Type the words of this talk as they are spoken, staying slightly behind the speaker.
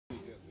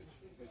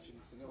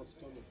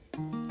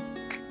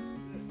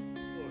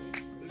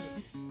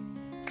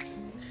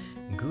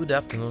Good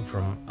afternoon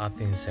from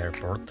Athens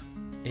airport.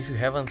 If you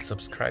haven't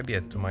subscribed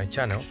yet to my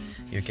channel,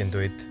 you can do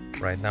it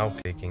right now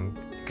clicking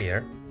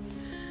here.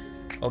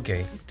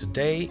 Okay,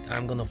 today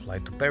I'm gonna fly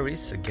to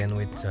Paris again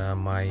with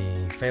my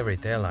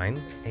favorite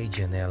airline,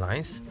 Aegean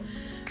Airlines.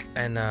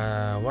 And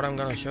what I'm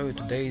gonna show you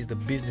today is the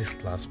business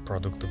class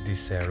product of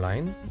this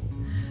airline,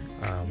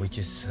 which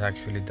is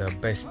actually the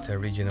best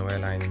regional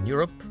airline in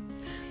Europe.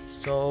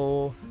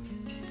 So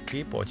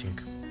keep watching.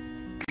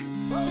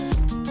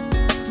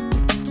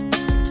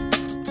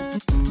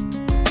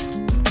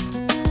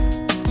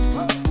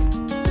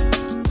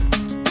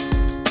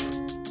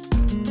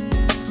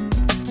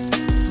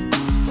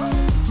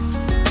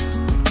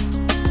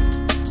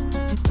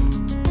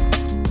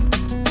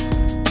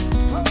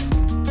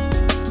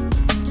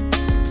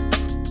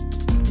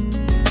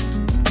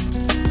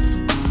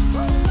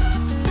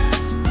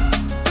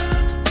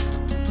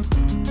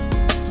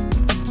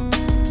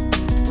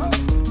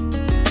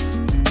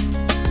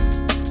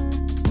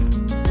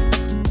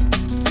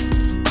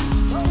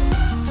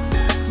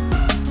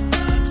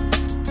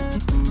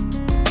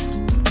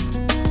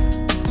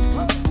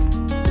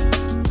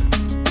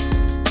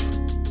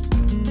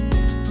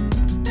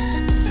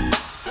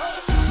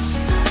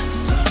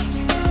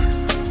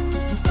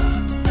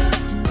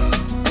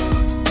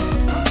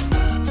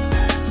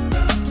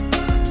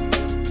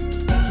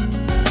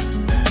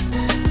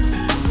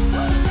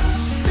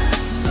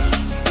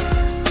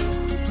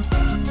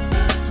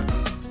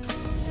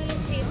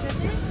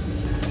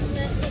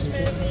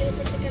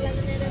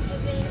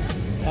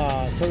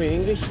 Sorry,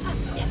 English?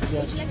 Yeah.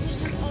 Would you like me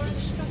some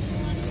orange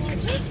sparkling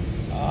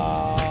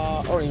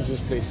water? Orange juice,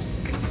 please.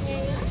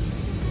 Yeah.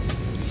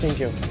 Thank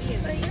you.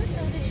 Orange juice.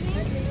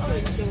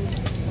 Orange juice?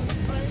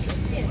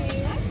 Yeah.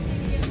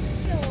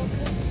 You're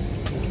welcome.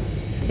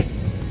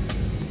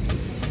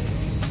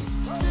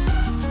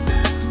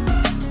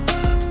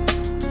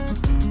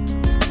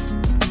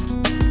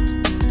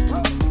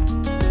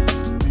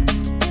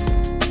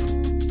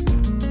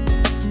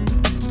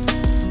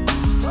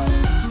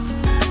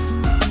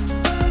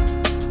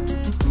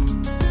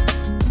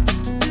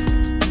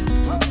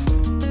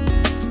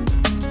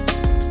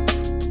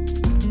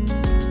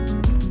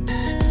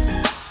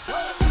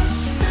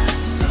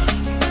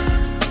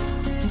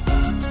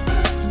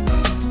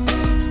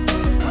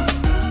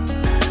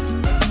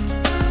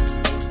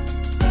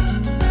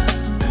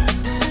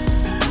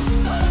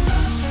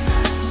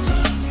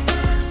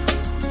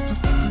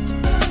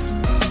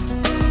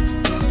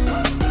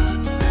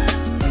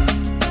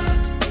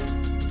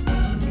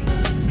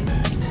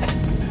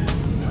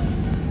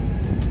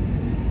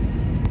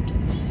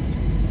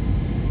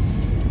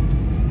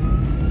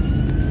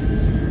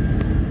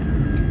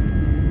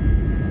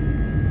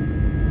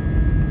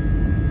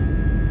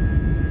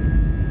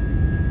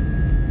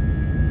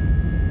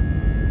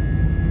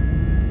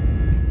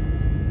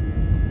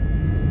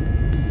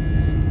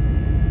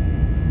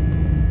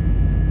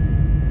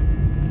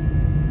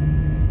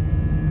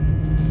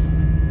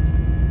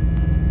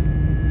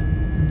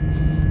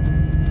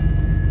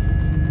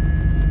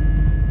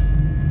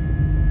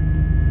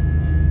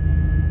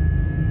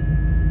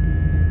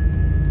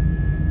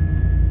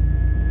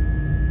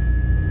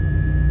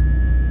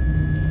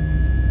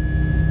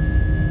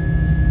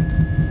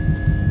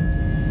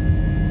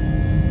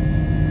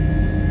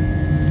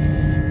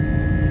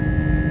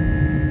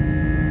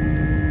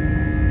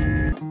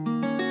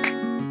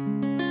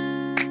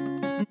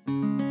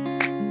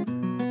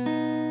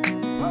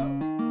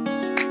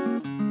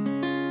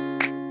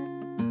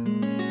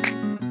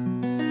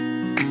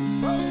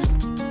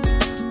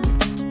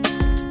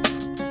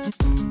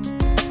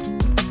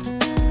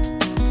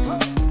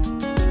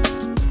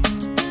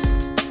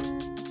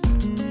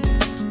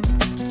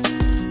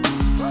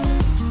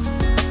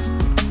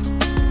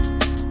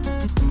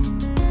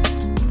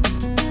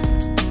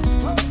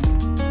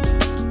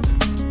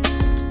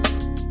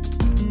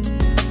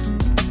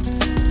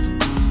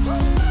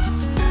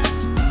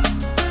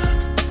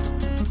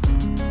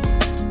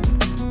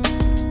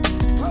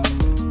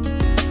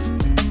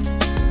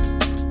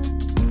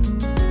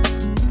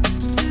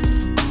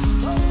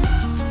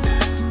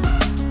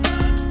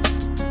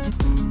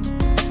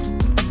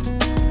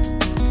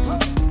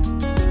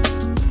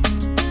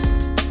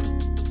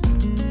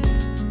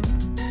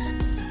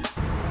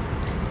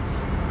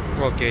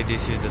 Okay,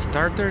 this is the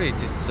starter. It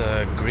is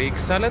a Greek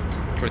salad,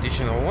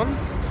 traditional one.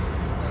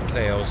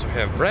 They also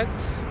have bread,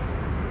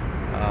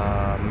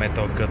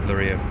 metal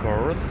cutlery, of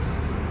course.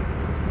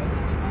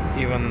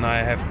 Even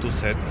I have two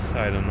sets,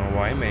 I don't know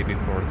why, maybe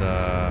for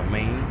the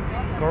main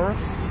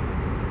course.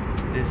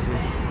 This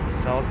is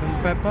salt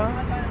and pepper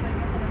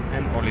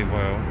and olive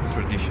oil,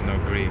 traditional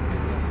Greek.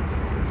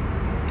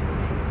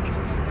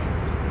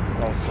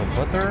 Also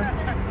butter.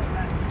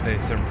 They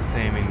serve the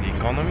same in the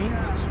economy.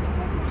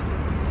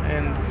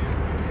 And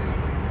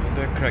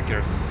the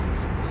crackers.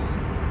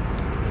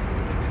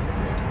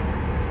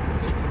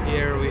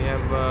 Here we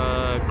have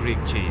Greek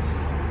cheese.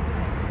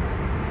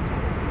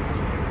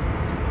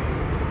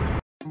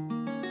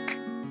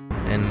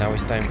 And now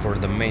it's time for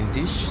the main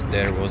dish.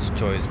 There was a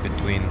choice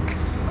between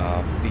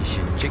fish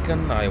and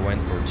chicken. I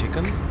went for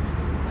chicken,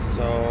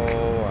 so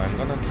I'm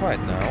gonna try it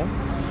now.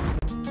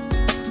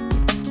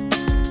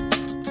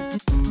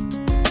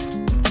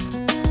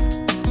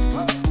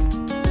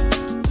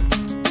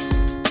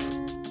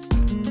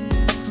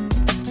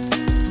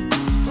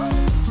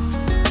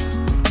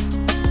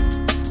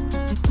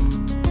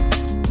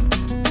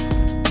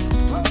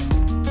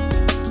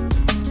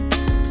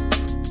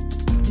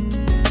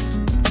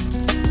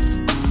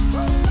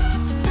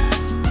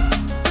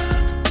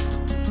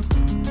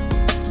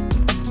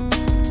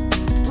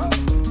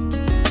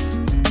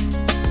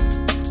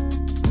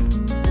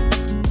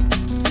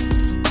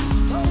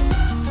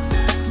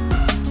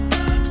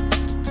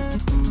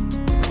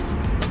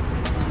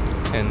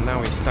 And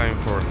now it's time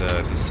for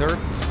the dessert.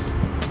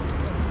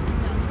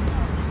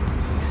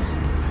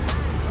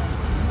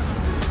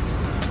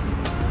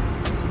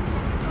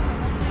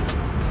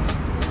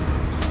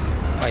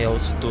 I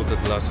also took a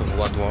glass of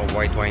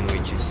white wine,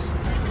 which is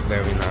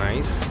very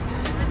nice.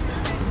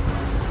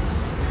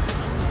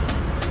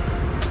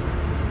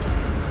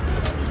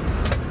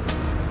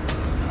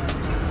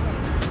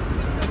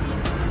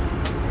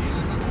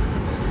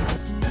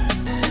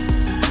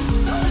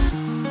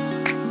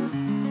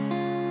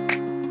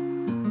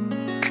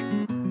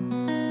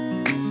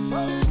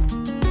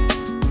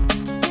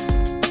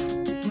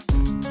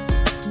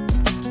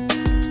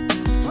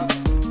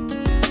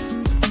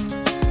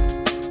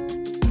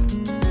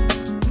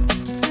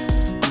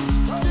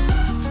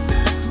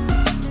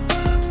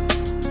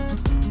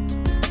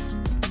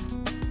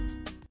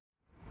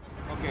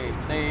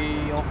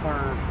 They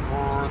offer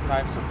 4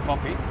 types of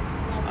coffee.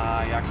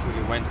 I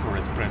actually went for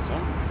espresso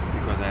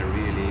because I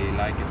really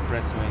like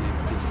espresso, and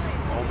it is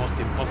almost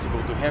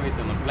impossible to have it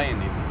on a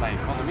plane if you fly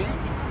economy.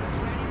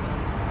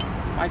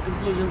 My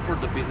conclusion for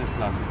the business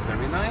class is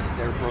very nice.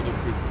 Their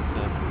product is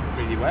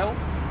pretty well.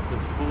 The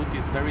food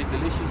is very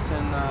delicious,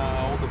 and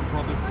all the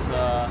products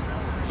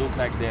look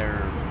like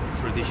they're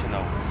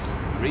traditional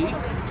Greek.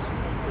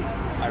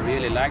 I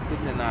really liked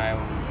it, and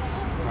I'll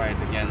try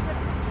it again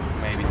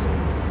maybe soon.